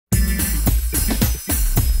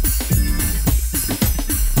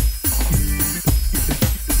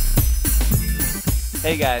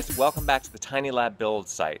Hey guys, welcome back to the Tiny Lab build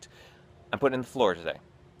site. I'm putting in the floor today,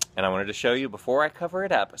 and I wanted to show you, before I cover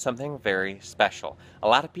it up, something very special. A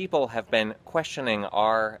lot of people have been questioning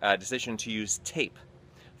our decision to use tape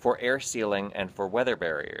for air sealing and for weather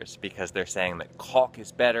barriers, because they're saying that caulk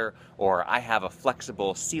is better, or I have a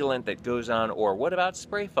flexible sealant that goes on, or what about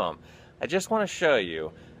spray foam? I just want to show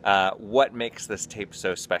you what makes this tape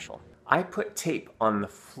so special. I put tape on the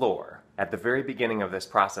floor at the very beginning of this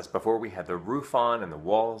process, before we had the roof on and the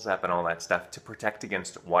walls up and all that stuff, to protect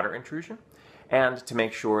against water intrusion and to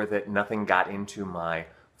make sure that nothing got into my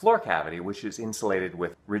floor cavity, which is insulated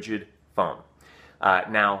with rigid foam.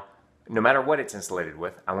 Now, no matter what it's insulated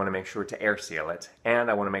with, I want to make sure to air seal it,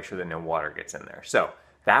 and I want to make sure that no water gets in there. So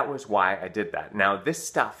that was why I did that. Now, this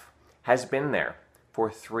stuff has been there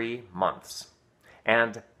for 3 months.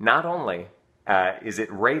 And not only is it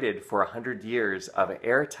rated for 100 years of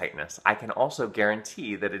air tightness, I can also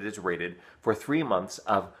guarantee that it is rated for 3 months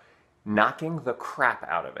of knocking the crap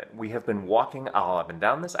out of it. We have been walking all up and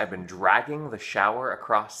down this. I've been dragging the shower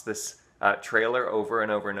across this trailer over and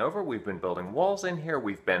over and over. We've been building walls in here.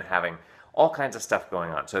 We've been having all kinds of stuff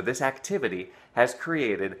going on. So this activity has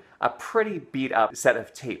created a pretty beat up set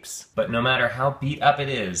of tapes. But no matter how beat up it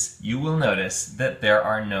is, you will notice that there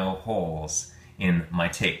are no holes in my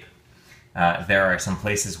tape. There are some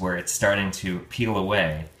places where it's starting to peel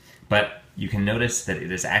away, but you can notice that it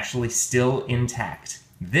is actually still intact.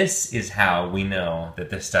 This is how we know that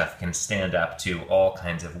this stuff can stand up to all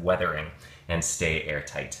kinds of weathering and stay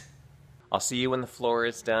airtight. I'll see you when the floor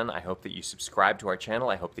is done. I hope that you subscribe to our channel.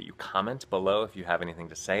 I hope that you comment below if you have anything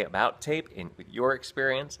to say about tape with your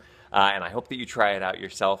experience. And I hope that you try it out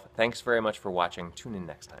yourself. Thanks very much for watching. Tune in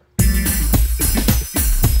next time.